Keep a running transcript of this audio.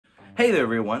Hey there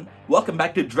everyone, welcome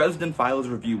back to Dresden Files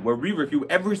Review, where we review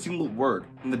every single word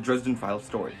in the Dresden Files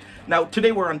story. Now,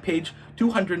 today we're on page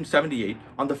 278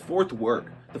 on the fourth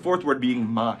word being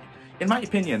 "my." In my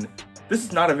opinion, this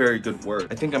is not a very good word.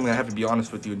 I think I'm gonna have to be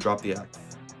honest with you and drop the act.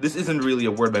 This isn't really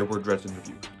a word-by-word Dresden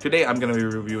review. Today I'm gonna be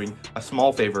reviewing A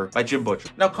Small Favor by Jim Butcher.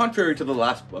 Now, contrary to the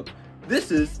last book,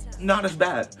 this is not as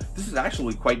bad. This is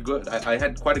actually quite good. I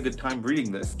had quite a good time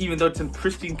reading this, even though it's in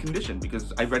pristine condition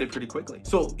because I read it pretty quickly.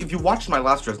 So if you watched my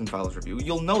last Dresden Files review,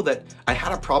 you'll know that I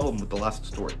had a problem with the last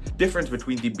story. Difference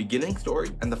between the beginning story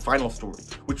and the final story,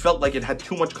 which felt like it had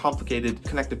too much complicated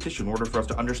connective tissue in order for us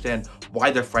to understand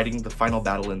why they're fighting the final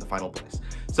battle in the final place.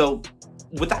 So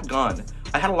with that gone,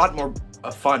 I had a lot more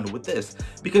fun with this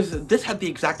because this had the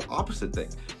exact opposite thing.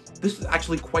 This is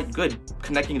actually quite good,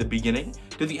 connecting the beginning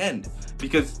to the end,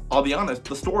 because I'll be honest,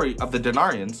 the story of the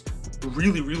Denarians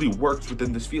really works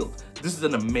within this field. This is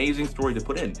an amazing story to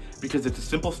put in because it's a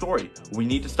simple story. We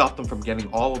need to stop them from getting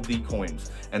all of the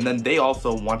coins, and then they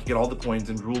also want to get all the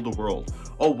coins and rule the world.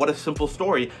 Oh, what a simple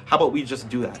story. How about we just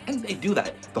do that? And they do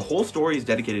that. The whole story is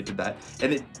dedicated to that,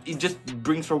 and it just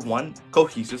brings for one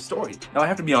cohesive story. Now I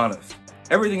have to be honest,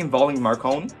 everything involving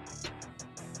Marcone,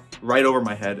 right over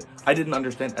my head. I didn't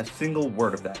understand a single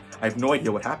word of that. I have no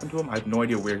idea what happened to him. I have no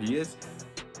idea where he is.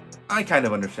 I kind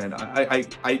of understand.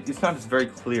 It's not as very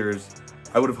clear as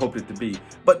I would have hoped it to be.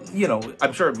 But, you know,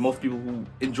 I'm sure most people who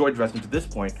enjoyed Dresden to this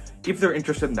point, if they're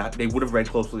interested in that, they would have read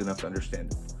closely enough to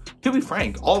understand it. To be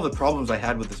frank, all of the problems I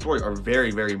had with the story are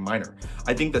very minor.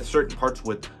 I think that certain parts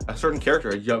with a certain character,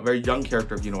 a very young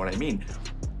character, if you know what I mean,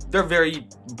 they're very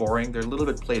boring, they're a little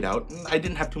bit played out, and I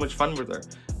didn't have too much fun with her.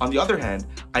 On the other hand,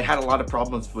 I had a lot of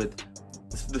problems with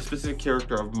the specific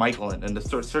character of Michael and the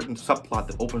certain subplot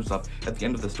that opens up at the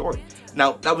end of the story.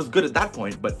 Now, that was good at that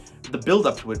point, but the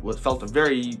build-up to it felt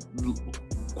very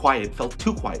quiet, felt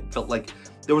too quiet, felt like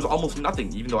there was almost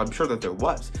nothing, even though I'm sure that there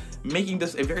was, making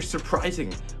this a very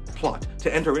surprising plot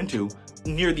to enter into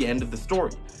near the end of the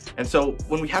story. And so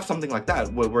when we have something like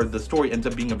that, where the story ends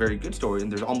up being a very good story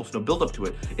and there's almost no build-up to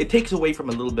it, it takes away from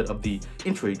a little bit of the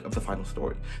intrigue of the final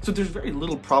story. So there's very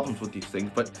little problems with these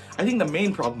things, but I think the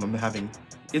main problem I'm having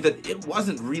is that it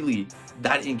wasn't really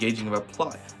that engaging of a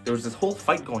plot. There was this whole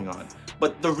fight going on,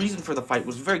 but the reason for the fight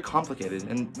was very complicated,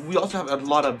 and we also have a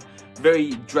lot of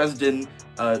very Dresden,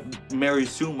 Mary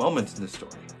Sue moments in this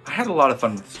story. I had a lot of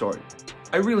fun with the story.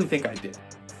 I really think I did.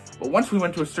 But once we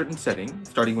went to a certain setting,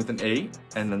 starting with an A,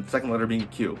 and then the second letter being a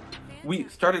Q, we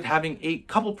started having a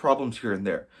couple problems here and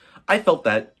there. I felt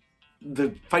that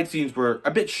the fight scenes were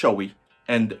a bit showy,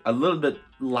 and a little bit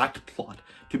lacked plot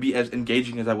to be as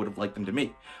engaging as I would have liked them to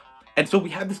be. And so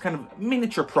we had this kind of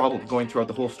miniature problem going throughout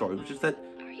the whole story, which is that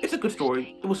it's a good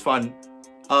story, it was fun,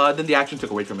 then the action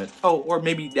took away from it. Oh, or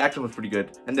maybe the action was pretty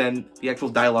good, and then the actual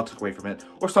dialogue took away from it,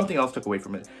 or something else took away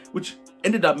from it, which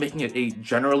ended up making it a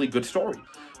generally good story.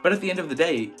 But at the end of the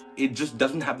day, it just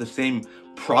doesn't have the same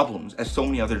problems as so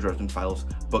many other Dresden Files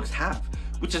books have,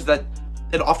 which is that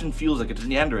it often feels like it's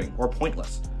meandering or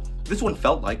pointless. This one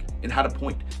felt like it had a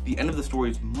point. The end of the story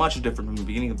is much different from the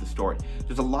beginning of the story.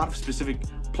 There's a lot of specific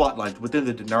plot lines within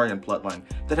the Denarian plotline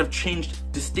that have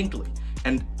changed distinctly,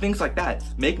 and things like that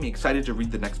make me excited to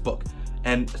read the next book.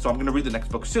 And so I'm gonna read the next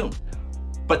book soon.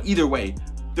 But either way,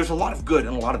 there's a lot of good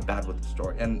and a lot of bad with the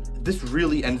story, and this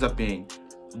really ends up being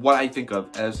what I think of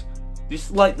as the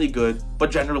slightly good,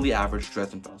 but generally average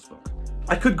Dresden Files book.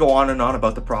 I could go on and on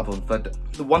about the problems, but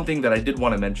the one thing that I did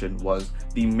want to mention was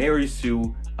the Mary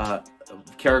Sue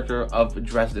character of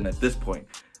Dresden at this point.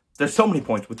 There's so many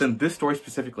points within this story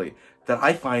specifically that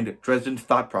I find Dresden's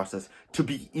thought process to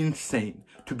be insane,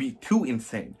 to be too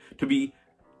insane, to be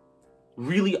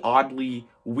really oddly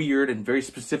weird and very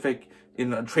specific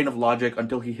in a train of logic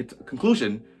until he hits a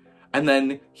conclusion, and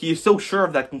then he is so sure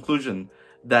of that conclusion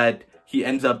that he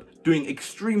ends up doing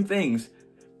extreme things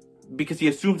because he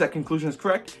assumes that conclusion is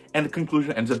correct, and the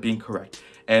conclusion ends up being correct.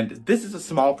 And this is a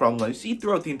small problem that you see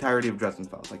throughout the entirety of Dresden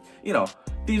Files. Like, you know,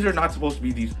 these are not supposed to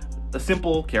be these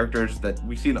simple characters that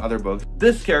we see in other books.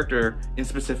 This character in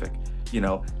specific, you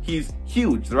know, he's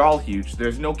huge. They're all huge.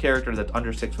 There's no character that's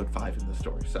under 6'5" in the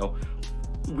story. So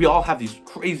we all have these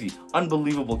crazy,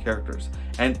 unbelievable characters.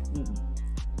 And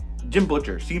Jim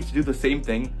Butcher seems to do the same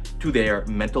thing to their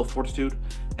mental fortitude,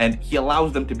 and he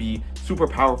allows them to be super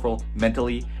powerful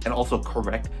mentally and also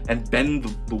correct and bend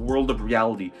the world of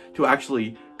reality to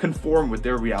actually conform with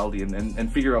their reality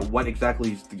and figure out what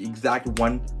exactly is the exact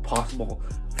one possible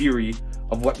theory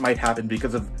of what might happen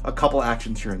because of a couple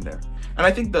actions here and there. And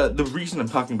I think the reason I'm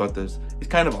talking about this is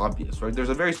kind of obvious, right? There's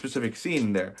a very specific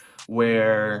scene there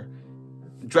where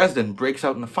Dresden breaks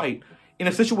out in a fight in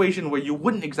a situation where you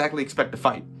wouldn't exactly expect a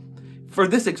fight. for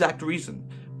this exact reason.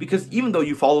 Because even though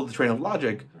you follow the train of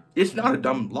logic, it's not a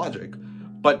dumb logic,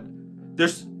 but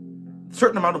there's a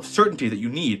certain amount of certainty that you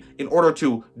need in order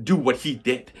to do what he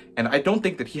did. And I don't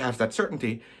think that he has that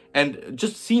certainty. And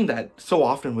just seeing that so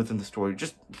often within the story,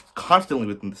 just constantly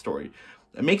within the story,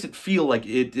 it makes it feel like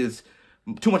it is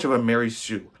too much of a Mary's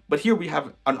shoe. But here we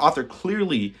have an author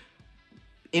clearly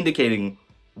indicating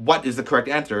what is the correct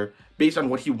answer based on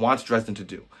what he wants Dresden to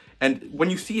do. And when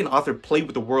you see an author play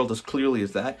with the world as clearly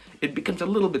as that, it becomes a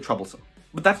little bit troublesome.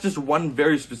 But that's just one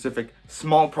very specific,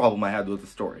 small problem I had with the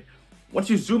story. Once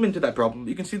you zoom into that problem,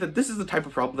 you can see that this is the type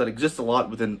of problem that exists a lot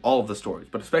within all of the stories,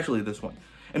 but especially this one.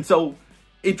 And so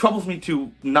it troubles me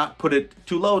to not put it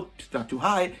too low, not too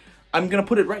high. I'm going to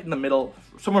put it right in the middle,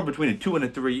 somewhere between a 2 and a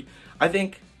 3. I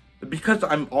think because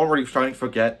I'm already starting to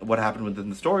forget what happened within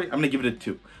the story, I'm going to give it a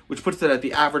 2, which puts it at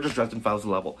the average Dresden Files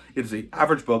level. It is an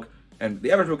average book, and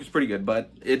the average book is pretty good, but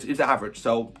it's average,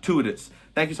 so 2 it is.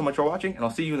 Thank you so much for watching, and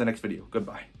I'll see you in the next video.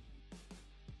 Goodbye.